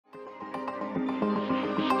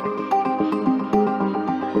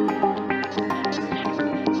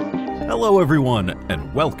Hello everyone,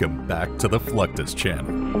 and welcome back to the Fluctus channel.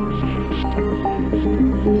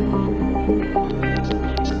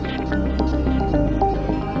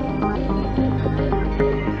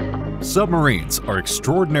 Submarines are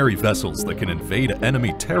extraordinary vessels that can invade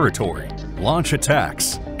enemy territory, launch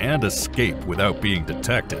attacks, and escape without being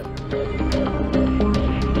detected.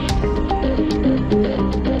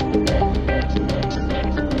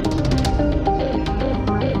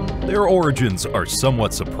 Their origins are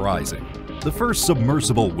somewhat surprising. The first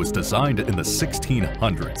submersible was designed in the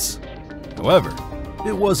 1600s. However,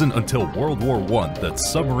 it wasn't until World War I that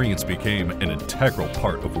submarines became an integral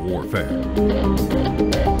part of warfare.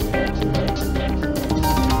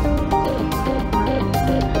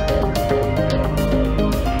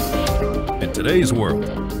 In today's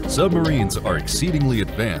world, submarines are exceedingly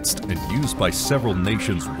advanced and used by several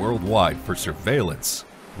nations worldwide for surveillance,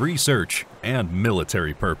 research, and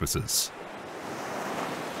military purposes.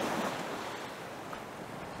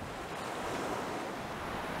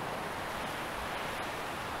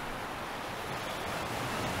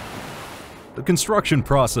 The construction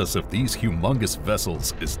process of these humongous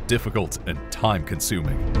vessels is difficult and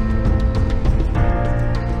time-consuming.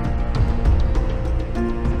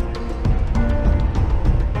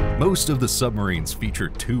 Most of the submarines feature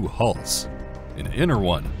two hulls, an inner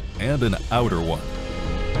one and an outer one.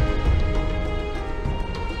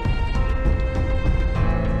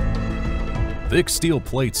 Thick steel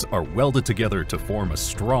plates are welded together to form a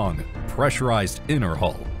strong, pressurized inner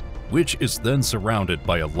hull, which is then surrounded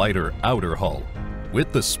by a lighter outer hull,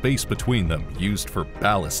 with the space between them used for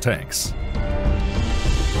ballast tanks.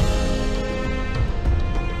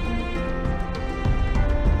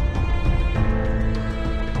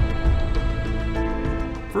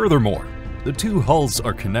 Furthermore, the two hulls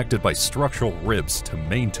are connected by structural ribs to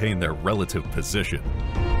maintain their relative position.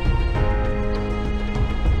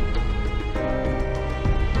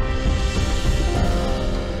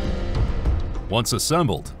 Once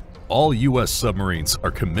assembled, all U.S. submarines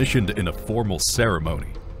are commissioned in a formal ceremony.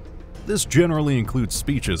 This generally includes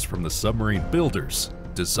speeches from the submarine builders,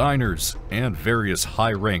 designers, and various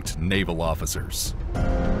high-ranked naval officers.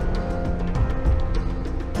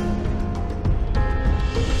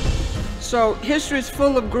 So history is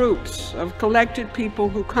full of groups of collected people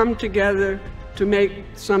who come together to make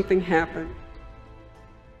something happen.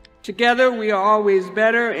 Together we are always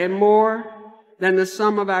better and more than the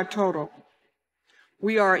sum of our total.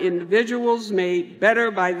 We are individuals made better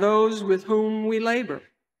by those with whom we labor.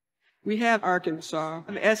 We have Arkansas,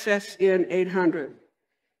 SSN 800,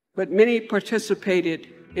 but many participated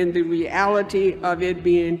in the reality of it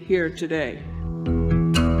being here today.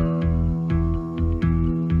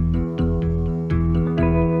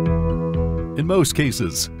 In most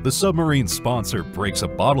cases, the submarine sponsor breaks a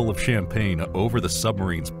bottle of champagne over the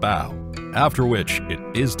submarine's bow, after which it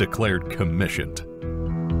is declared commissioned.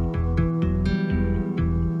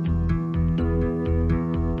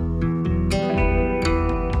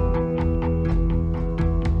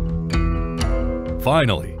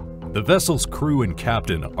 Finally, the vessel's crew and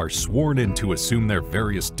captain are sworn in to assume their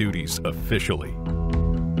various duties officially.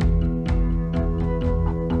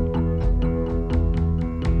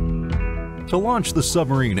 To launch the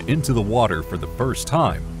submarine into the water for the first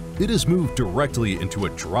time, it is moved directly into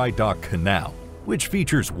a dry dock canal, which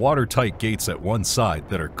features watertight gates at one side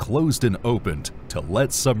that are closed and opened to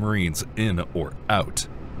let submarines in or out.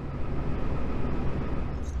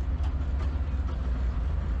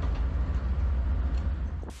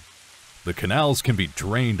 The canals can be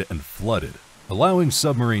drained and flooded, allowing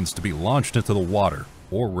submarines to be launched into the water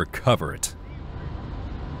or recover it.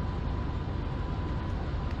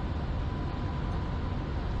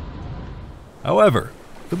 However,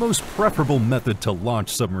 the most preferable method to launch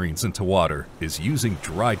submarines into water is using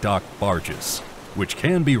dry dock barges, which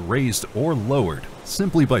can be raised or lowered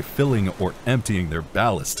simply by filling or emptying their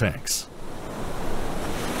ballast tanks.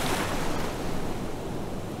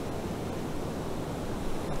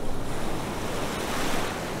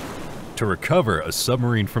 To recover a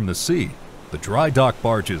submarine from the sea, the dry dock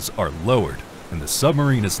barges are lowered and the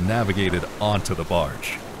submarine is navigated onto the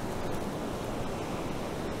barge.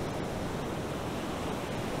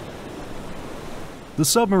 The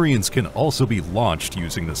submarines can also be launched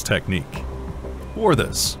using this technique. For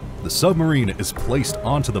this, the submarine is placed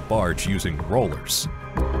onto the barge using rollers.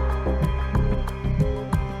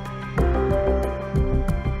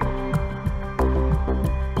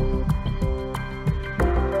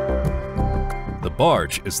 The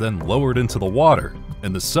barge is then lowered into the water,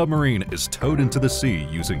 and the submarine is towed into the sea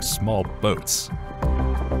using small boats.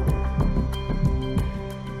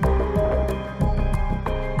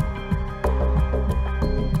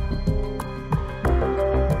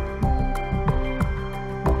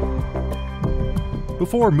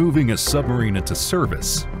 Before moving a submarine into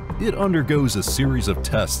service, it undergoes a series of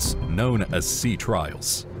tests known as sea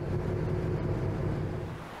trials.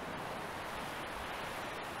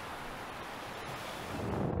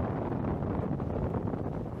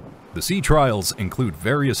 The sea trials include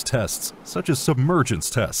various tests such as submergence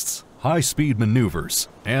tests, high-speed maneuvers,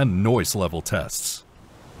 and noise level tests.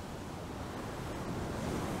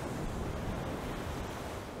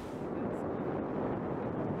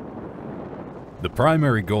 The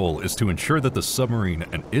primary goal is to ensure that the submarine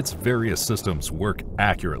and its various systems work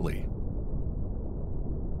accurately.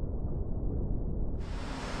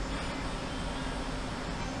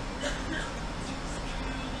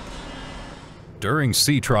 During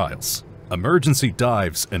sea trials, emergency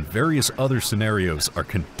dives and various other scenarios are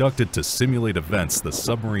conducted to simulate events the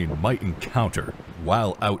submarine might encounter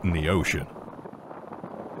while out in the ocean.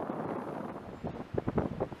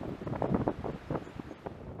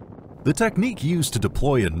 The technique used to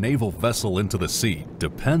deploy a naval vessel into the sea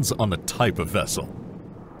depends on the type of vessel.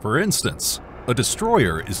 For instance, a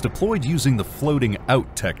destroyer is deployed using the floating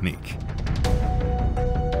out technique.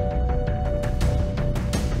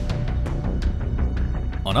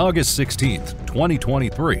 On August 16,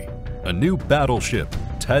 2023, a new battleship,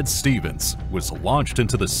 Ted Stevens, was launched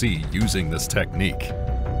into the sea using this technique.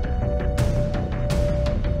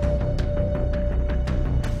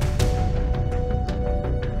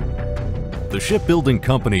 The shipbuilding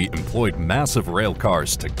company employed massive rail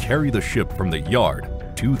cars to carry the ship from the yard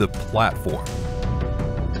to the platform.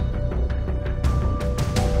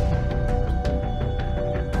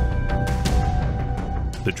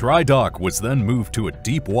 The dry dock was then moved to a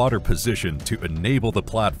deep water position to enable the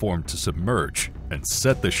platform to submerge and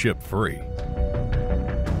set the ship free.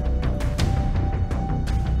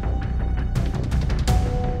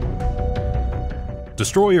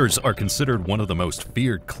 Destroyers are considered one of the most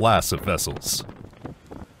feared class of vessels.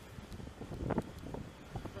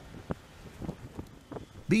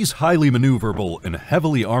 These highly maneuverable and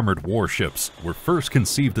heavily armored warships were first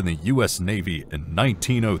conceived in the U.S. Navy in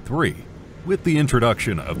 1903 with the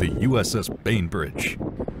introduction of the USS Bainbridge.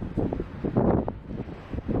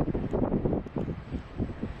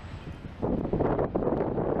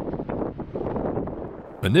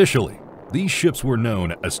 Initially, these ships were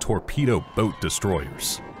known as torpedo boat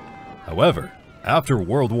destroyers. However, after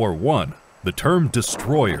World War I, the term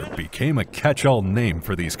destroyer became a catch-all name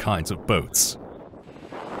for these kinds of boats.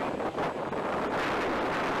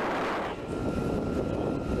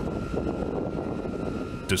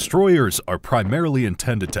 Destroyers are primarily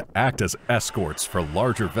intended to act as escorts for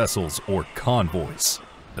larger vessels or convoys,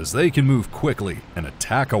 as they can move quickly and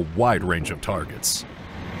attack a wide range of targets.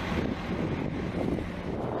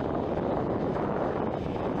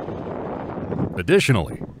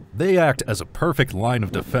 Additionally, they act as a perfect line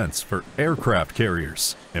of defense for aircraft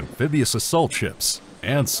carriers, amphibious assault ships,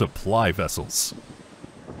 and supply vessels.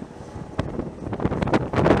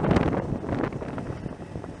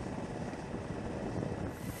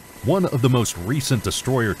 One of the most recent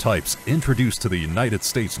destroyer types introduced to the United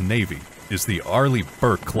States Navy is the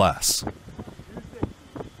Arleigh-Burke class.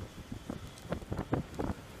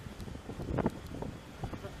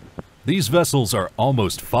 These vessels are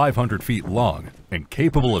almost 500 feet long and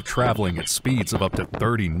capable of traveling at speeds of up to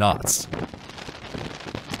 30 knots.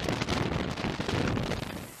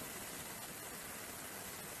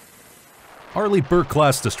 Arleigh-Burke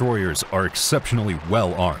class destroyers are exceptionally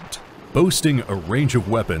well armed, boasting a range of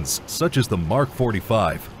weapons such as the Mark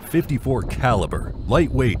 45 .54 caliber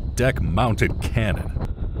lightweight deck-mounted cannon.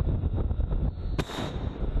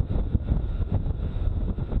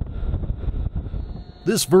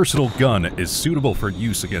 This versatile gun is suitable for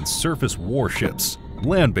use against surface warships,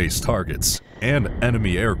 land-based targets, and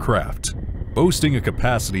enemy aircraft, boasting a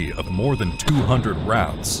capacity of more than 200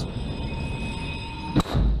 rounds.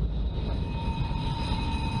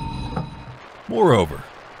 Moreover,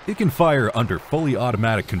 it can fire under fully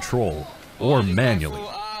automatic control or manually.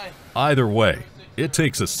 Either way, it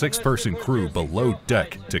takes a 6-person crew below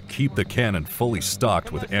deck to keep the cannon fully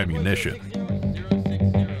stocked with ammunition.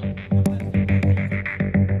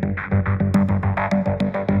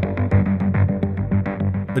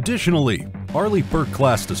 Additionally, Arleigh-Burke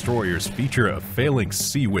class destroyers feature a Phalanx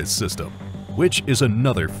Sea Whiz system, which is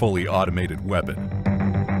another fully automated weapon.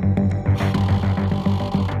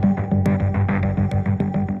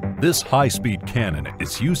 This high-speed cannon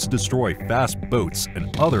is used to destroy fast boats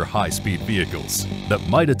and other high-speed vehicles that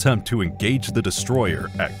might attempt to engage the destroyer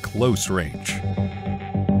at close range.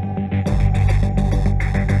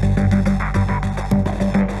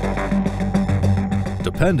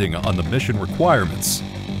 Depending on the mission requirements,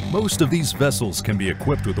 Most of these vessels can be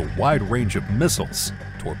equipped with a wide range of missiles,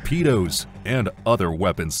 torpedoes, and other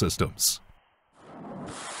weapon systems.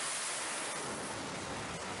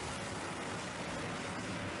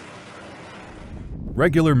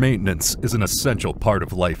 Regular maintenance is an essential part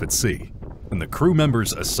of life at sea, and the crew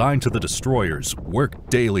members assigned to the destroyers work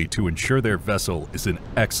daily to ensure their vessel is in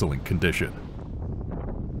excellent condition.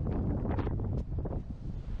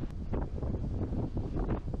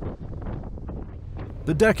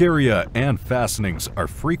 The deck area and fastenings are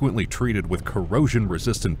frequently treated with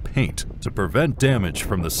corrosion-resistant paint to prevent damage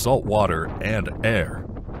from the salt water and air.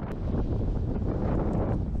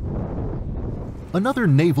 Another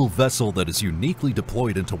naval vessel that is uniquely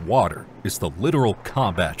deployed into water is the Littoral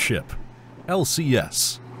Combat Ship,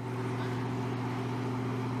 LCS.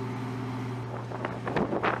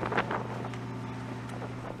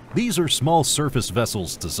 These are small surface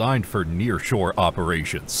vessels designed for near-shore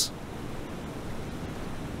operations.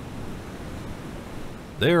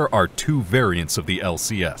 There are two variants of the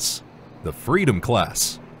LCS, the Freedom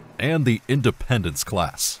class and the Independence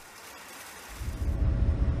class.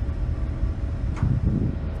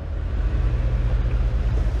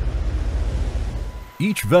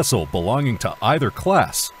 Each vessel belonging to either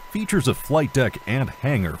class features a flight deck and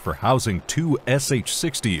hangar for housing two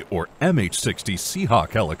SH-60 or MH-60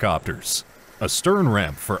 Seahawk helicopters, a stern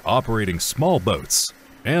ramp for operating small boats,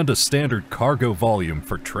 and a standard cargo volume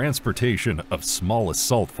for transportation of small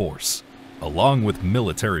assault force, along with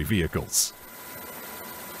military vehicles.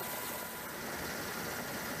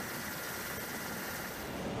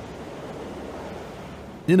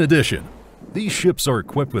 In addition, these ships are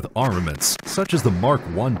equipped with armaments such as the Mark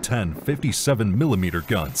 110 57mm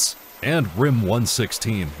guns and RIM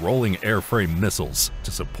 116 rolling airframe missiles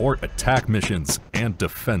to support attack missions and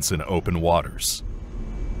defense in open waters.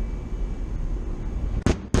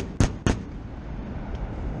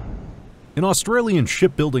 An Australian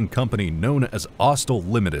shipbuilding company known as Austal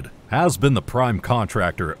Limited has been the prime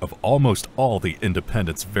contractor of almost all the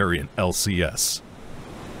Independence variant LCS.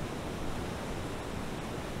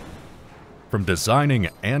 From designing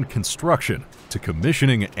and construction to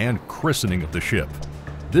commissioning and christening of the ship,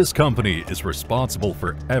 this company is responsible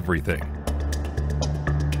for everything.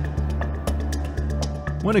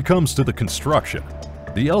 When it comes to the construction,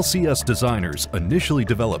 the LCS designers initially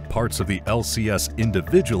develop parts of the LCS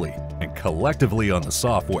individually and collectively on the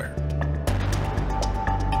software.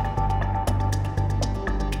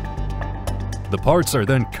 The parts are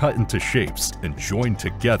then cut into shapes and joined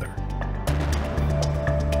together.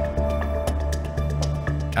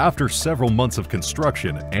 After several months of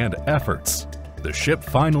construction and efforts, the ship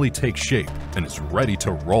finally takes shape and is ready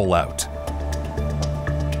to roll out.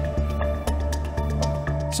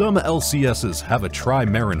 Some LCSs have a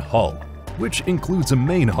trimaran hull, which includes a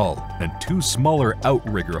main hull and two smaller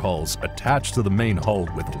outrigger hulls attached to the main hull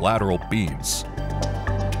with lateral beams.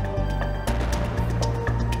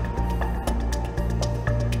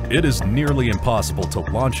 It is nearly impossible to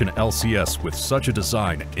launch an LCS with such a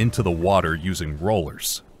design into the water using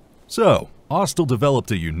rollers. So, Austal developed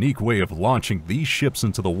a unique way of launching these ships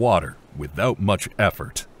into the water without much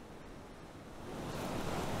effort.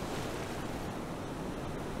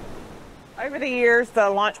 Over the years, the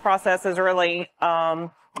launch process has really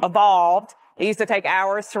evolved. It used to take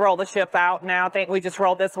hours to roll the ship out. Now I think we just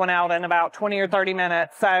rolled this one out in about 20 or 30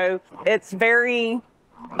 minutes. So it's very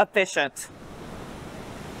efficient.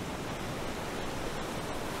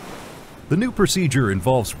 The new procedure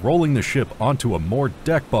involves rolling the ship onto a moored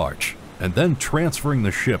deck barge and then transferring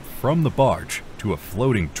the ship from the barge to a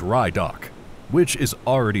floating dry dock, which is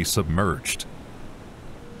already submerged.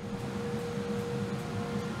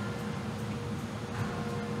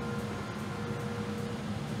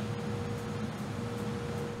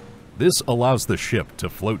 This allows the ship to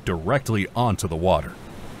float directly onto the water.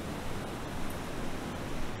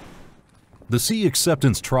 The sea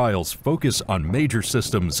acceptance trials focus on major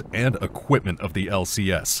systems and equipment of the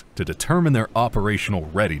LCS to determine their operational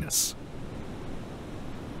readiness.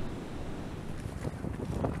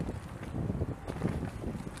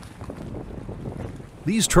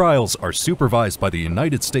 These trials are supervised by the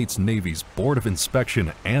United States Navy's Board of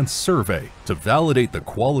Inspection and Survey to validate the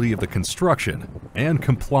quality of the construction and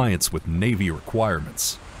compliance with Navy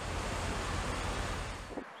requirements.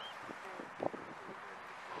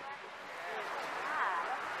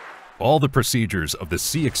 All the procedures of the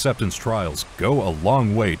sea acceptance trials go a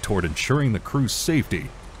long way toward ensuring the crew's safety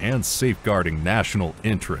and safeguarding national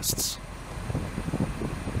interests.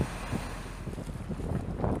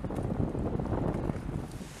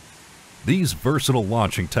 These versatile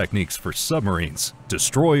launching techniques for submarines,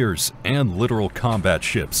 destroyers, and littoral combat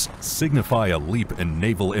ships signify a leap in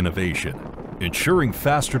naval innovation, ensuring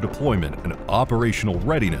faster deployment and operational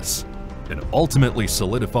readiness, and ultimately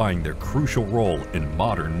solidifying their crucial role in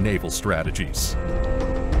modern naval strategies.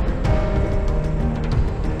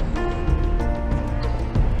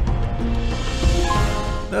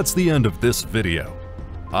 That's the end of this video.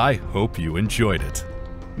 I hope you enjoyed it.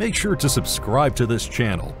 Make sure to subscribe to this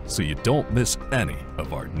channel so you don't miss any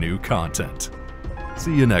of our new content.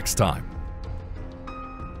 See you next time.